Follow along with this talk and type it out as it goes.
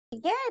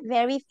good.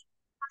 Very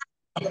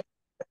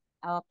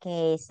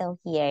okay. So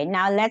here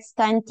now let's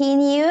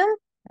continue.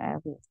 Uh,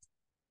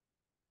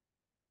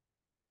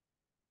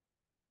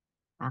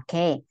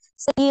 Okay.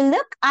 So you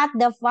look at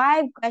the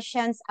 5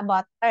 questions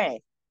about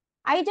Earth.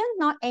 I don't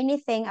know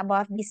anything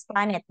about this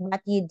planet,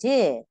 but you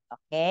do.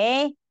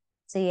 Okay.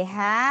 So you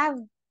have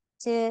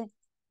to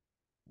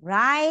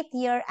write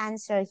your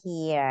answer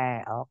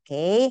here.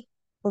 Okay.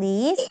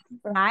 Please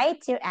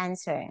write your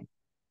answer.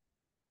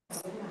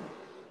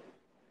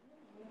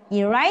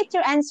 You write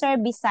your answer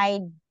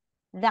beside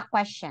the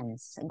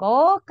questions.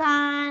 Go,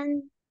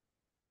 Kan.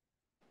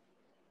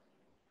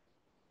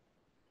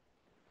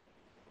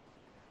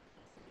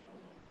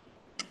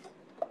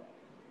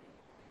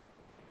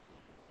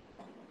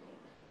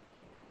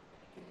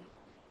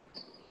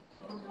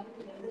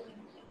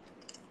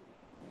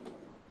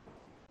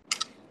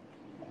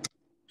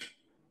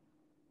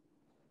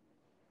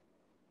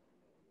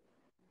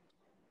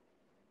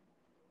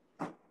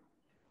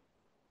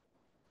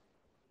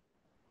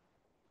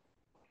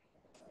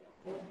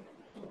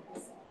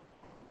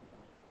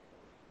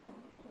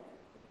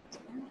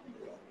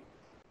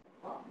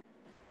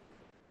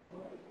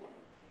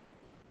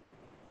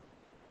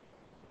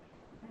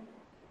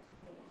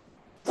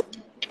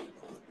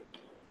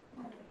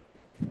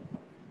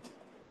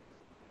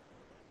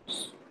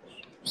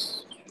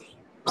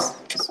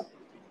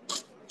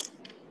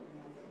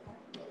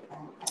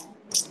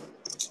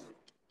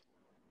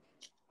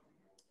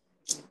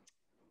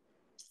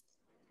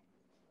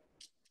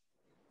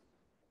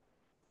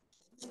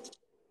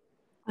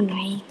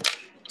 Online.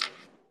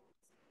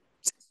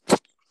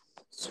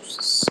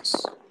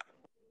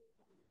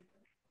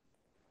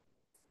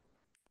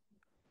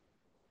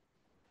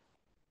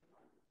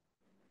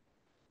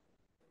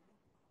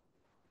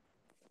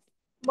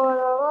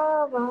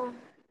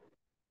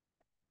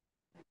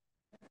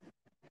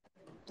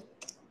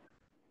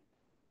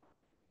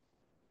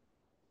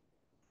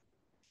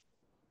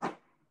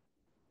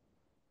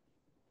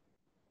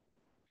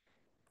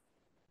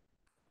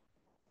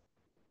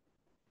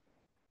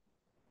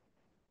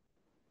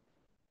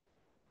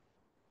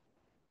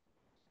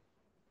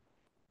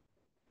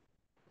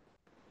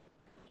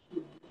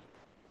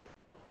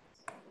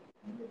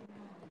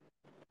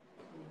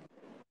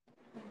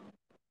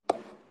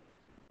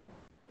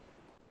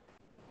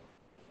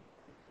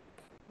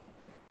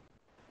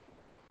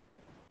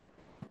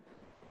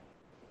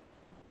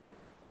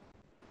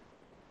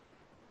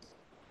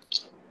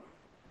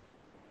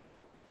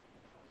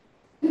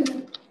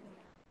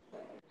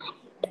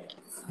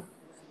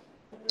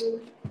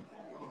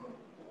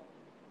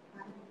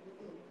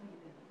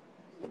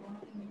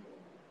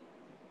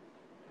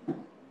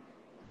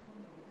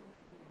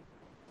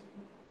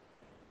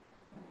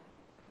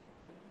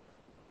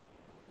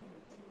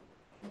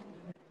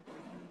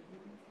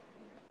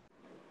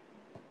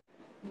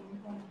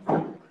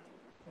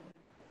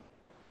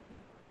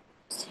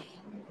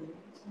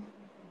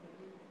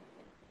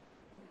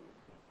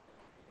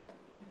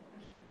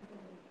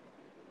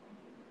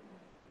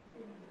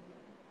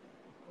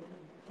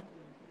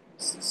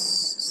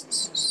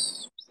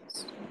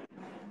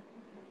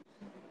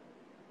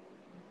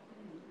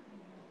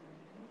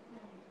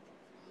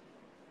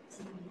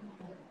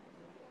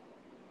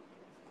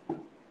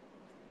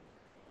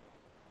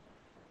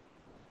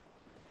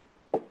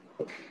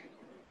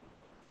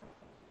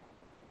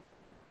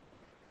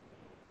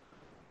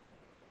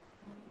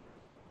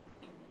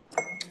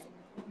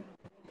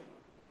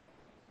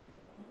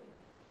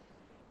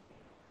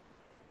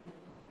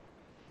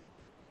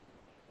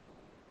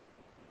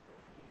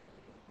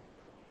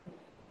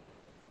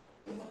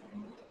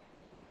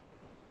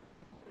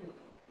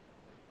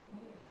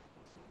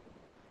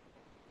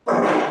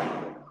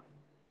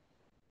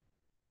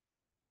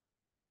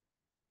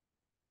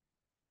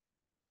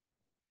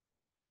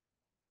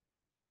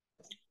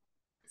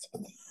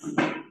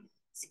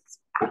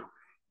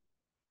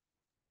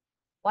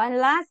 One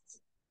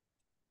last.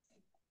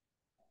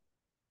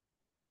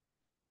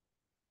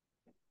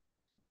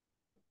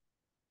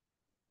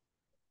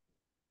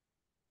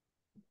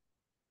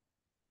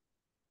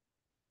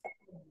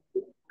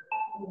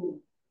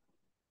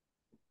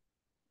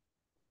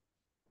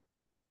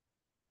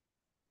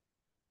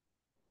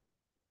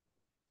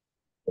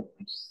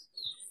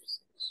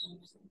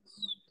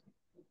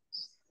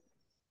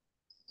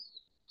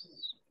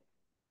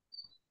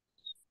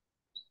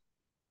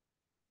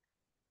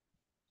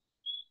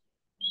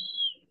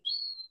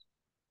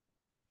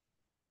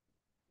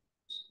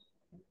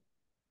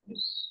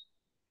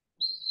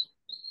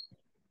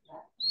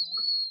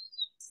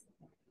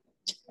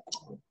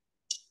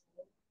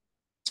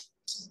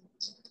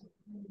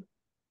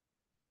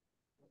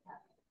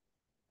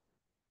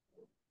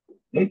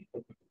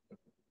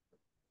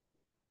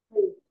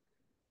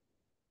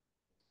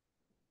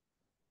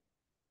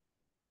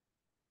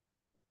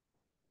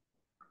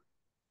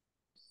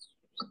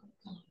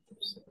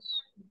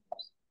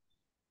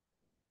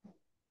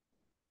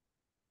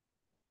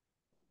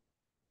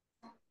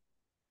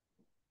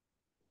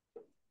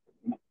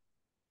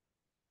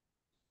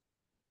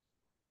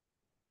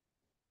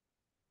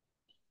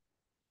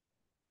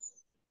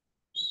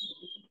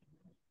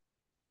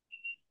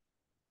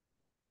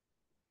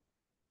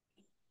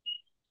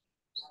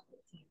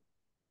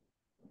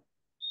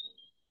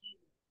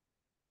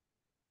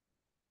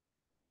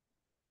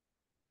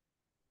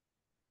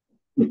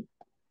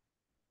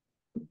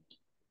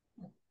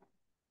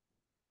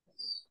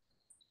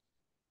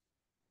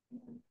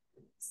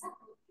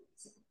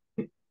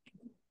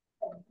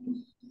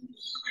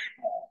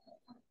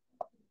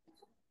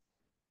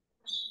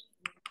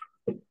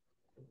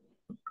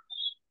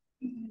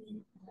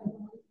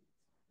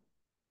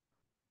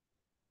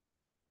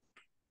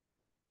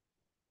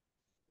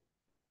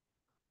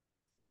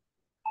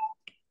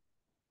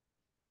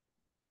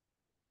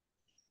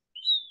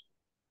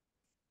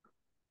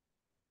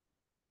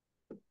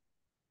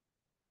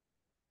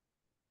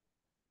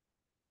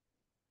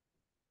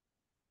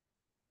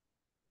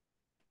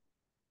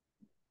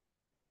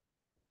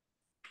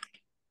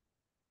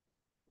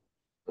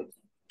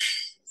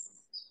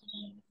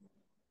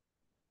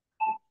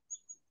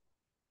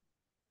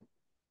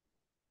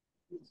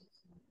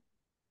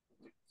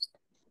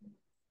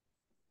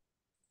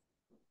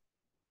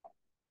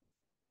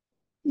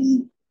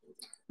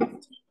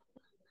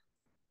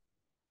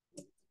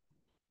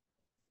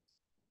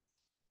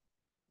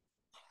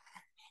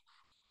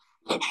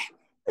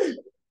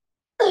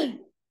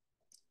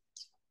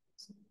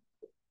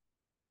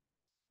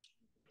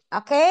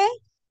 Okay?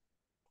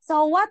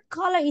 So what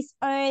color is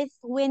Earth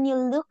when you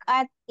look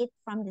at it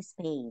from the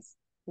space?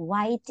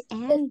 White It's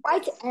and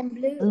white and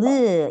blue.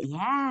 blue.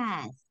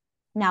 Yes.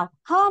 Now,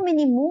 how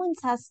many moons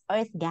has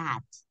Earth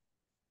got?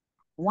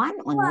 One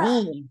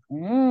only.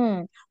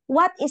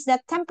 What is the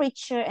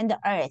temperature in the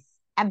Earth?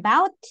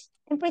 About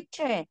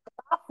temperature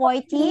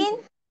 14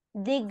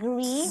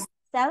 degrees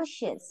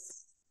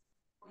Celsius.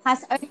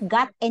 Has Earth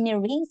got any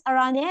rings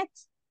around it?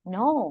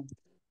 No.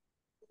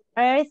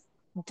 Earth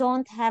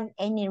don't have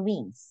any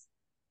rings.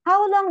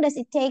 How long does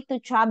it take to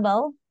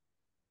travel?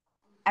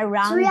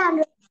 Around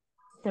 300.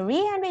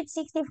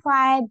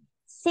 365,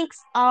 6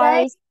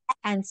 hours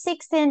and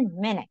 16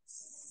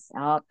 minutes.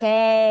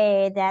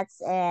 Okay,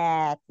 that's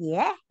it.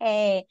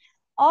 Yay.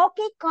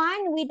 Okay,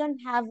 Con, we don't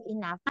have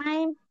enough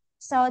time.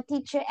 So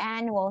Teacher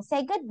Ann will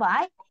say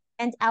goodbye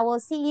and I will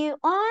see you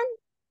on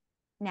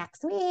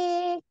next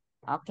week.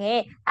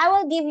 Okay, I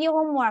will give you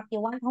homework.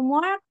 You want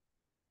homework?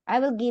 I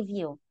will give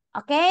you.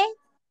 Okay?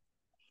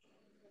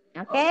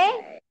 Okay?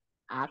 Okay.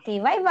 Okay,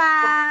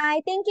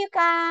 bye-bye. Thank you,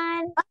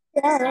 Kan.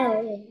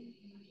 Yeah.